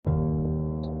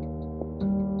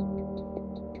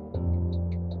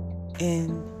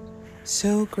in.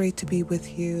 So great to be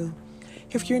with you.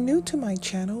 If you're new to my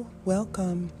channel,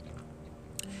 welcome.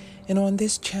 And on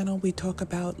this channel, we talk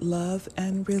about love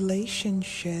and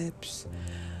relationships.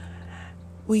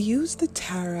 We use the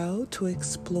tarot to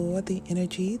explore the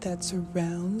energy that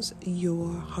surrounds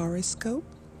your horoscope,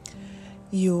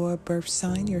 your birth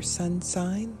sign, your sun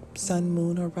sign, sun,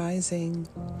 moon, or rising.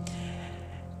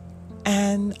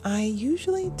 And I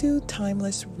usually do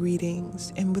timeless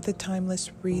readings. And with a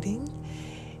timeless reading,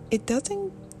 it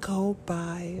doesn't go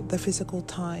by the physical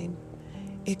time.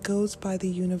 It goes by the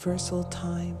universal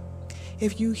time.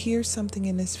 If you hear something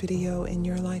in this video and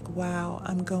you're like, wow,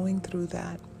 I'm going through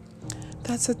that,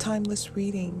 that's a timeless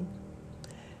reading.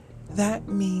 That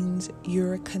means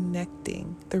you're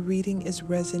connecting. The reading is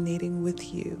resonating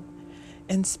with you.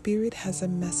 And Spirit has a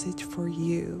message for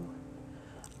you,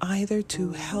 either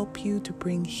to help you, to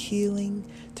bring healing,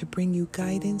 to bring you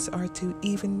guidance, or to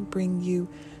even bring you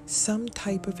some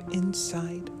type of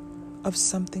insight of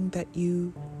something that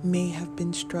you may have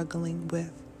been struggling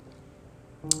with.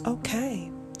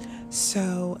 Okay,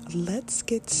 so let's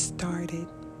get started.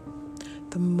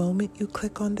 The moment you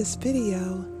click on this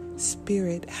video,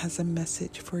 Spirit has a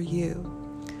message for you.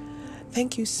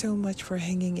 Thank you so much for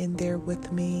hanging in there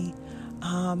with me.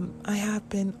 I have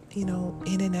been,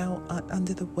 in and out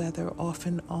under the weather off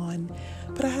and on,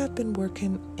 but I have been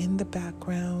working in the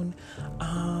background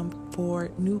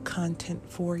for new content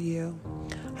for you.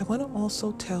 I want to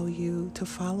also tell you to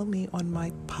follow me on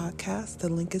my podcast. The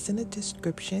link is in the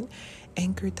description,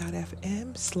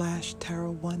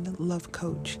 anchor.fm/Tarot1 Love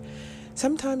Coach.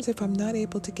 Sometimes if I'm not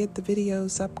able to get the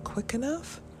videos up quick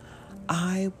enough,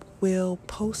 I will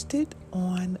post it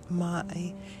on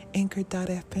my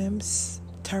anchor.fm's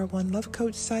Tarot1 Love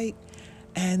Coach site,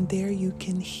 and there you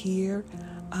can hear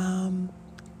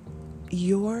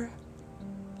your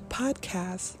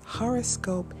podcast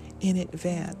horoscope in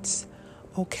advance.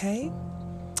 Okay?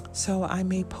 So I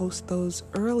may post those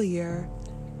earlier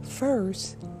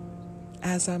first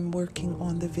as I'm working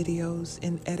on the videos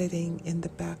and editing in the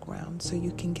background, so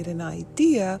you can get an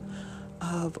idea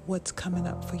of what's coming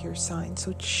up for your sign.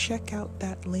 So check out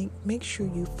that link. Make sure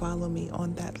you follow me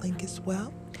on that link as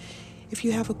well. If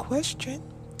you have a question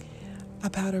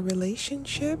about a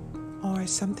relationship or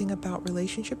something about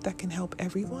relationship that can help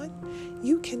everyone,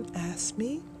 you can ask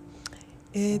me.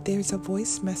 There's a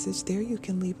voice message there. You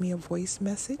can leave me a voice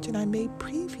message, and I may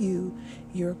preview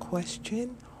your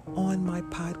question on my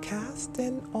podcast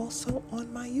and also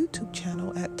on my YouTube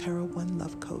channel at Tarot1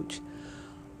 Love Coach.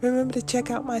 Remember to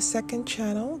check out my second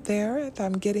channel there.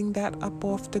 I'm getting that up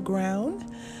off the ground.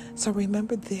 So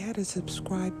remember there to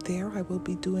subscribe there. I will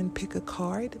be doing pick a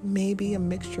card, maybe a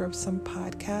mixture of some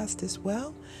podcast as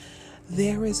well.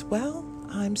 There as well,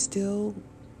 I'm still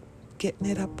getting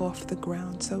it up off the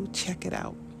ground. So check it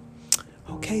out.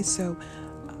 Okay, so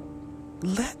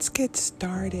let's get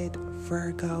started,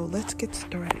 Virgo. Let's get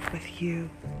started with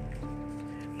you.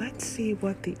 Let's see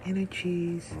what the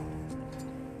energies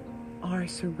are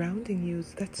surrounding you.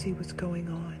 Let's see what's going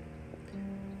on.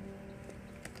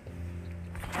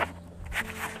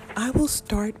 I will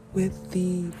start with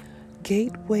the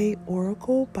Gateway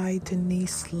Oracle by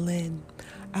Denise Lynn.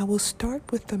 I will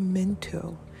start with the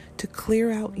mental to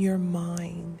clear out your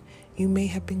mind. You may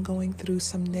have been going through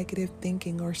some negative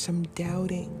thinking or some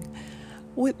doubting.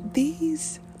 With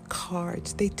these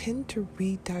cards, they tend to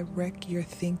redirect your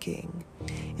thinking,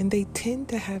 and they tend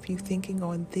to have you thinking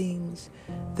on things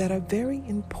that are very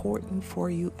important for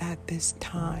you at this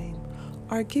time,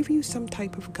 or give you some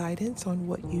type of guidance on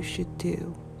what you should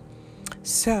do.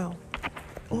 So,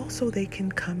 also they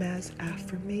can come as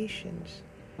affirmations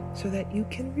so that you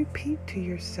can repeat to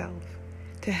yourself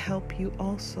to help you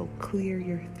also clear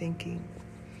your thinking.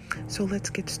 So let's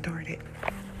get started.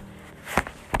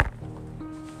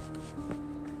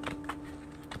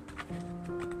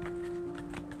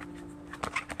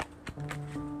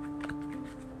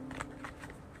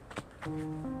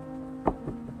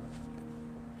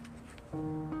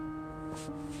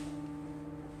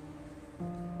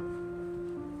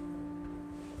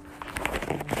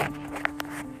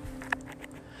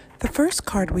 The first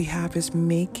card we have is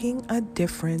Making a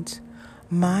Difference.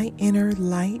 My inner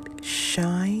light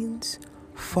shines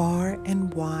far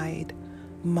and wide.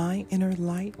 My inner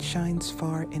light shines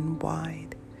far and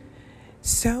wide.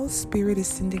 So Spirit is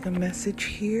sending a message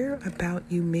here about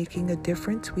you making a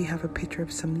difference. We have a picture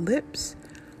of some lips,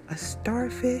 a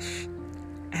starfish,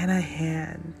 and a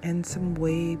hand, and some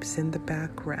waves in the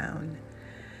background.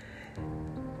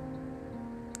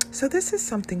 So this is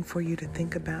something for you to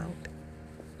think about.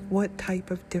 What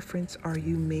type of difference are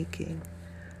you making?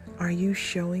 Are you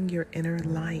showing your inner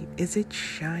light? Is it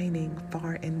shining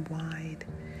far and wide?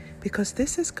 Because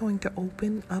this is going to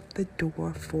open up the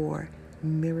door for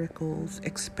miracles,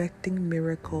 expecting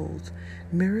miracles.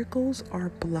 Miracles are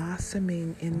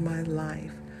blossoming in my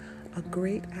life. A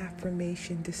great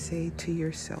affirmation to say to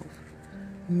yourself.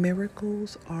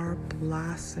 Miracles are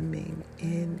blossoming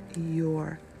in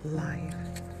your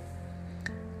life.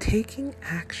 Taking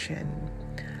action.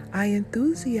 I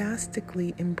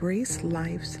enthusiastically embrace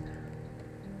life's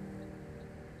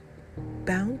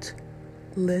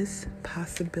boundless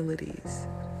possibilities.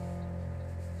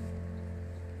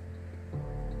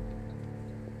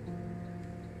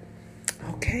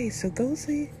 Okay, so those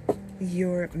are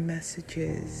your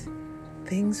messages,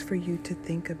 things for you to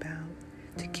think about,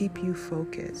 to keep you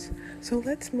focused. So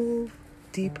let's move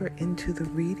deeper into the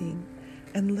reading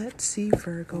and let's see,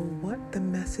 Virgo, what the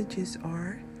messages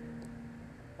are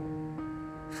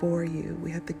for you.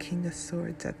 We have the King of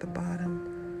Swords at the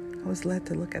bottom. I was led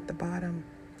to look at the bottom.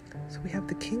 So we have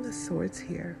the King of Swords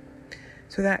here.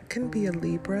 So that can be a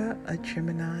Libra, a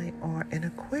Gemini, or an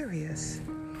Aquarius.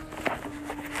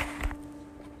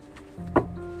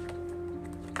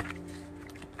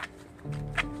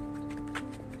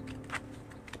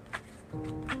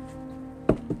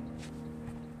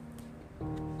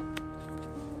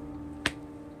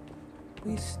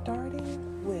 We're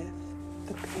starting with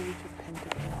the Page of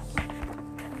Pentacles.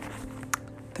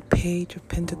 The Page of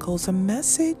Pentacles, a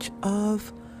message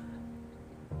of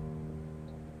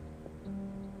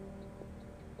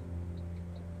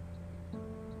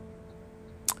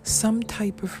some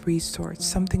type of resource.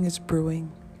 Something is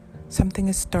brewing. Something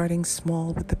is starting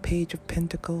small with the Page of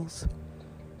Pentacles.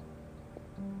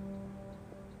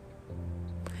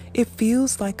 It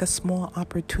feels like a small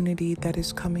opportunity that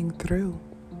is coming through.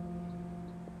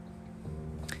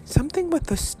 Something with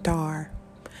a star.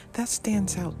 That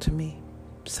stands out to me.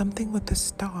 Something with a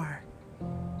star.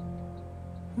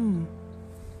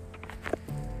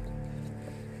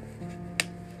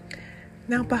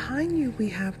 Now behind you we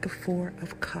have the Four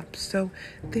of Cups. So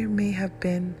there may have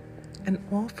been an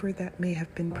offer that may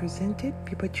have been presented,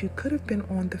 but you could have been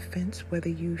on the fence whether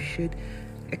you should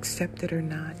accept it or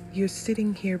not. You're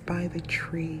sitting here by the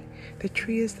tree. The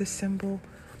tree is the symbol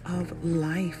of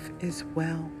life as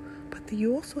well. But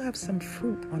you also have some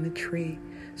fruit on the tree.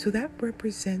 So that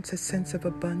represents a sense of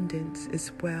abundance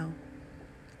as well.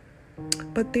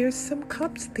 But there's some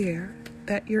cups there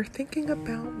that you're thinking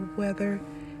about whether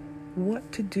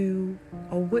what to do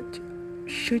or what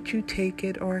should you take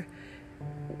it or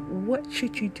what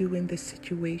should you do in this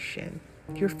situation.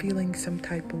 You're feeling some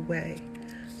type of way.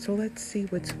 So let's see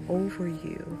what's over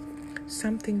you.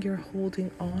 Something you're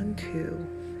holding on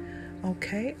to.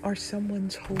 Okay, or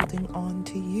someone's holding on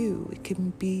to you. It can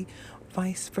be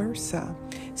vice versa.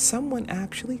 Someone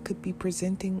actually could be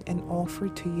presenting an offer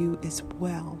to you as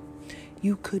well.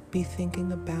 You could be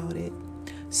thinking about it.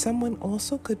 Someone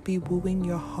also could be wooing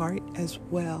your heart as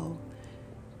well,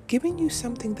 giving you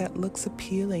something that looks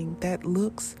appealing, that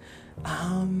looks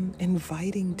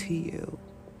inviting to you.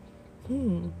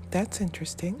 That's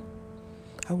interesting.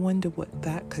 I wonder what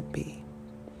that could be.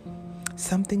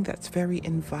 Something that's very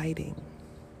inviting,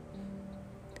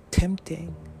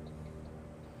 tempting.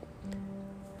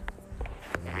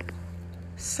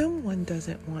 Someone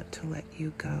doesn't want to let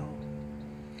you go.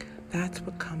 That's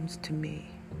what comes to me.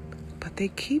 But they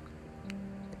keep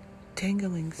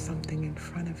dangling something in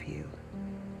front of you.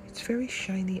 It's a very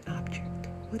shiny object.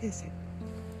 What is it?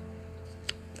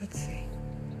 Let's see.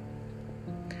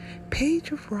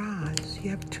 Page of Rods. You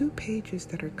have two pages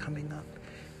that are coming up.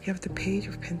 You have the Page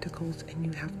of Pentacles and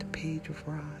you have the Page of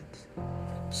Rods.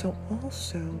 So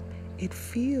also, it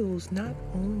feels not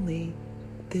only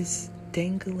this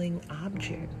dangling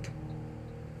object,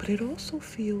 but it also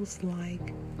feels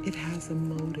like it has a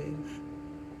motive.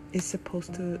 It's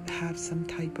supposed to have some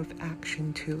type of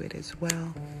action to it as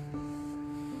well.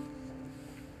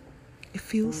 It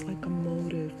feels like a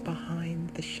motive behind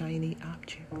the shiny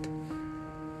object.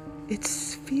 It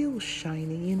feels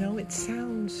shiny, it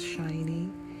sounds shiny.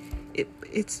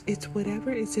 It's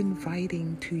whatever is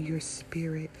inviting to your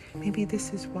spirit. Maybe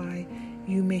this is why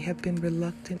you may have been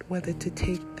reluctant whether to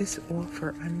take this offer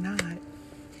or not.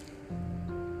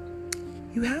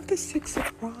 You have the Six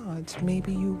of Rods.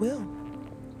 Maybe you will.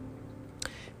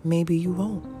 Maybe you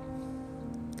won't.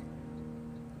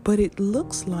 But it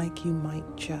looks like you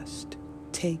might just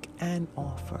take an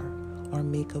offer or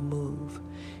make a move,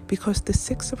 because the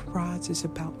Six of Rods is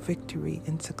about victory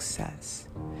and success.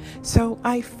 So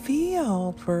I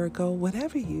feel, Virgo,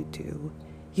 whatever you do,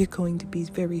 you're going to be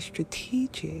very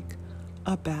strategic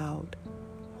about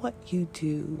what you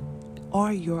do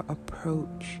or your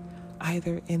approach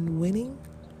either in winning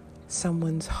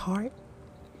someone's heart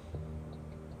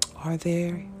or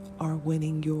they are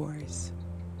winning yours.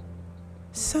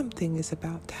 Something is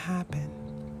about to happen.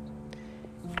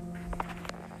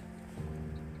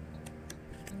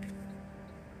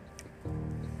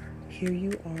 Here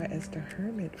you are as the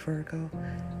Hermit, Virgo.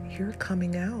 You're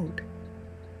coming out.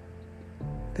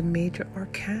 The major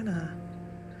arcana.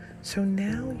 So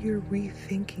now you're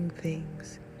rethinking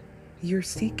things. You're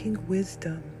seeking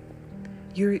wisdom.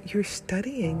 You're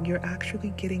studying. You're actually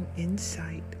getting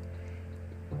insight.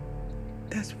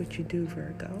 That's what you do,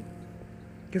 Virgo.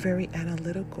 You're very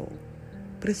analytical.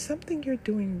 But it's something you're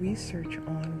doing research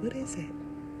on. What is it?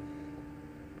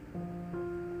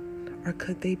 Or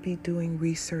could they be doing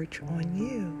research on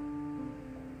you?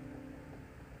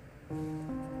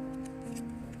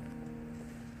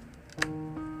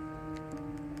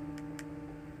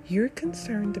 You're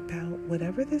concerned about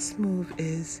whatever this move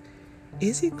is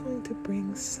it going to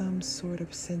bring some sort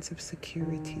of sense of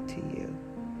security to you?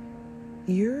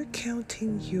 You're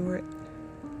counting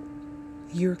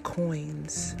your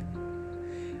coins.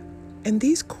 And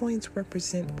these coins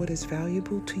represent what is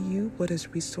valuable to you, what is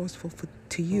resourceful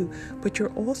to you, but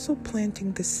you're also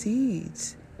planting the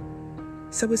seeds.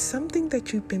 So it's something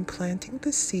that you've been planting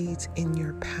the seeds in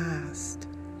your past.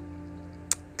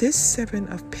 This Seven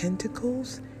of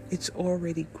Pentacles, it's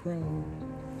already grown.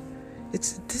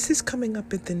 This is coming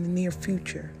up in the near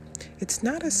future. It's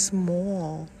not a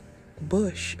small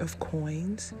bush of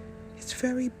coins. It's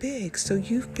very big. So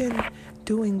you've been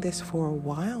doing this for a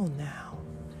while now.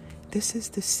 This is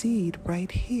the seed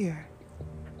right here.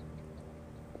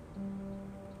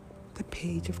 The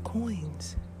Page of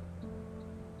Coins.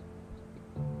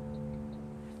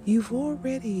 You've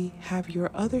already have your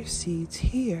other seeds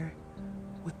here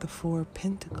with the Four of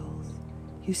Pentacles.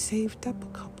 You saved up a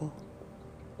couple.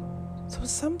 So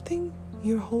something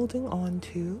you're holding on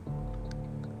to,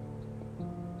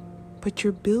 but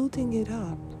you're building it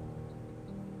up.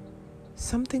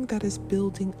 Something that is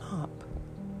building up.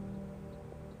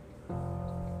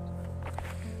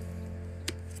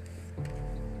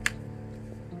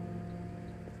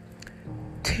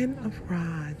 Ten of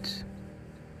Rods.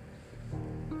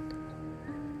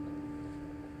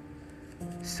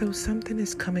 So something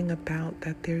is coming about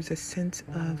that there's a sense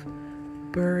of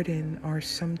burden or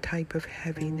some type of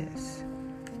heaviness,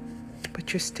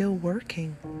 but you're still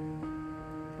working.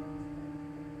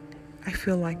 I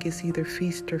feel like it's either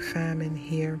feast or famine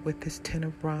here with this Ten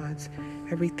of Rods.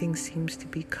 Everything seems to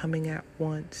be coming at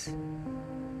once.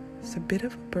 It's a bit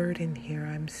of a burden here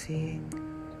I'm seeing.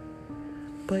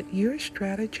 But you're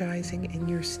strategizing and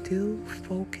you're still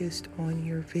focused on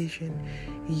your vision,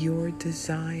 your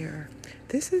desire.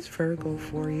 This is Virgo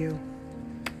for you.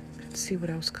 Let's see what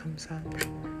else comes up.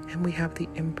 And we have the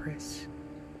Empress.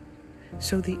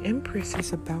 So the Empress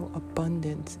is about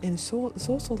abundance. And it's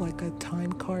also like a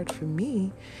time card for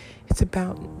me. It's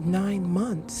about 9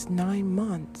 months. 9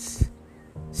 months.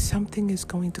 Something is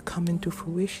going to come into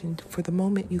fruition. For the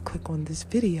moment you click on this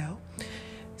video,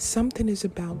 something is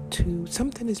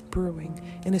brewing,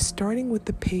 and it's starting with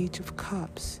the Page of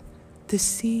Cups, the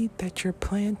seed that you're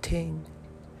planting.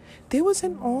 There was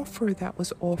an offer that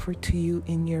was offered to you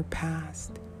in your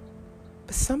past,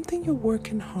 but something you're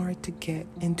working hard to get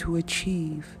and to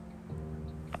achieve.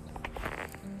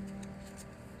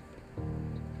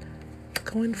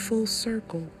 Going full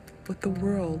circle with the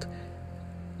world,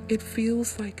 it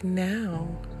feels like now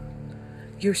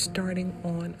you're starting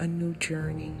on a new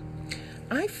journey.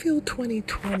 I feel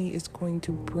 2020 is going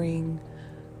to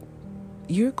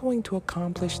you're going to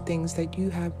accomplish things that you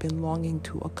have been longing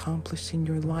to accomplish in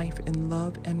your life in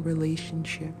love and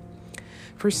relationship.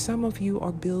 For some of you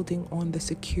are building on the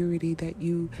security that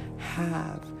you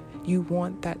have. You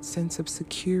want that sense of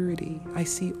security. I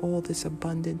see all this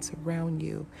abundance around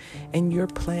you, and you're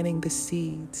planting the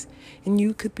seeds. And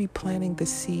you could be planting the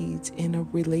seeds in a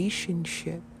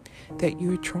relationship that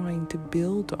you're trying to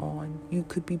build on. You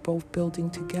could be both building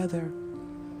together.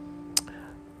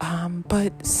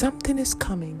 But something is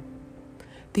coming.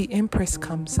 The Empress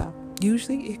comes up.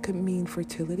 Usually it could mean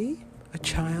fertility, a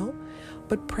child,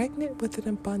 but pregnant with an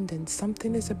abundance.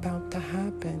 Something is about to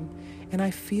happen. And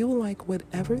I feel like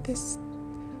whatever this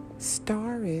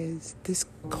star is, this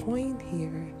coin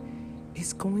here,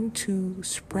 is going to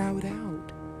sprout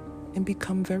out and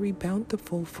become very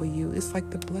bountiful for you. It's like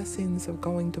the blessings are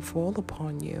going to fall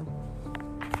upon you.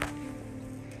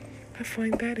 I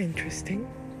find that interesting.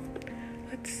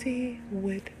 Let's see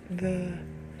what the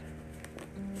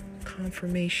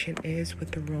confirmation is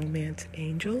with the Romance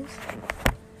Angels.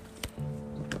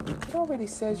 It already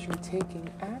says you're taking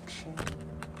action.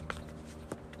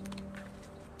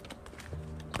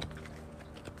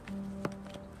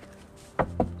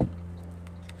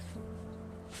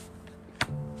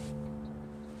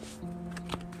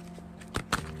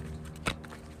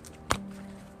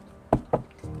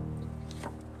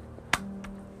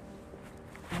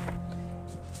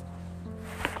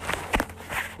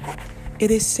 It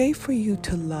is safe for you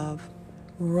to love.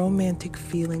 Romantic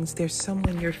feelings. There's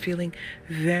someone you're feeling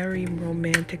very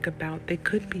romantic about. They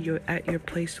could be at your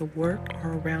place of work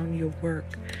or around your work.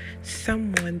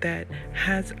 Someone that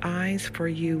has eyes for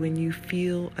you and you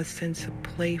feel a sense of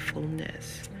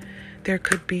playfulness. There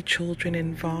could be children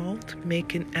involved.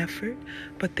 Make an effort,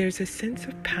 but there's a sense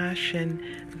of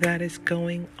passion that is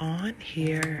going on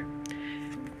here.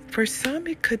 For some,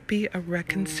 it could be a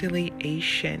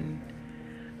reconciliation.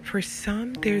 For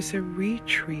some, there's a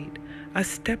retreat, a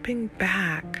stepping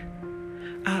back,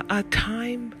 a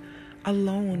time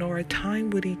alone or a time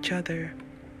with each other.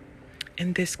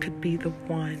 And this could be the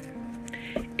one.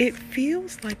 It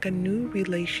feels like a new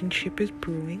relationship is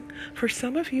brewing. For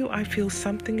some of you, I feel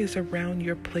something is around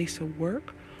your place of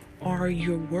work, or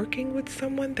you're working with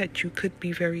someone that you could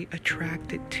be very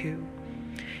attracted to.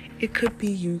 It could be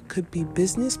you could be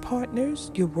business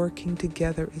partners. You're working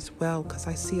together as well, because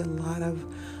I see a lot of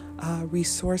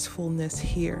resourcefulness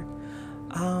here.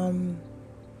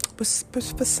 But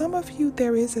for some of you,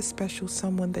 there is a special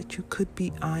someone that you could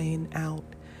be eyeing out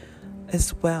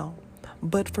as well.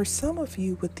 But for some of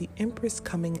you, with the Empress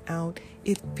coming out,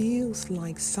 it feels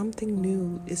like something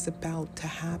new is about to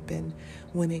happen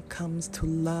when it comes to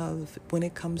love, when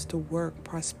it comes to work,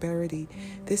 prosperity.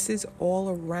 This is all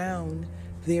around.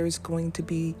 There is going to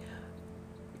be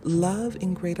love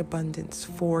in great abundance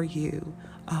for you,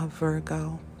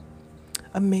 Virgo.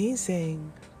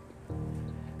 Amazing.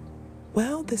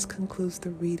 Well, this concludes the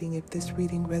reading. If this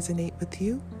reading resonates with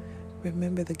you,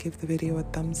 remember to give the video a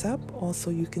thumbs up.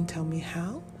 Also, you can tell me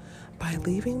how by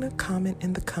leaving a comment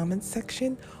in the comment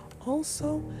section.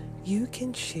 Also, you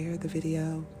can share the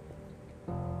video.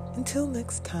 Until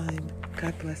next time,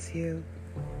 God bless you.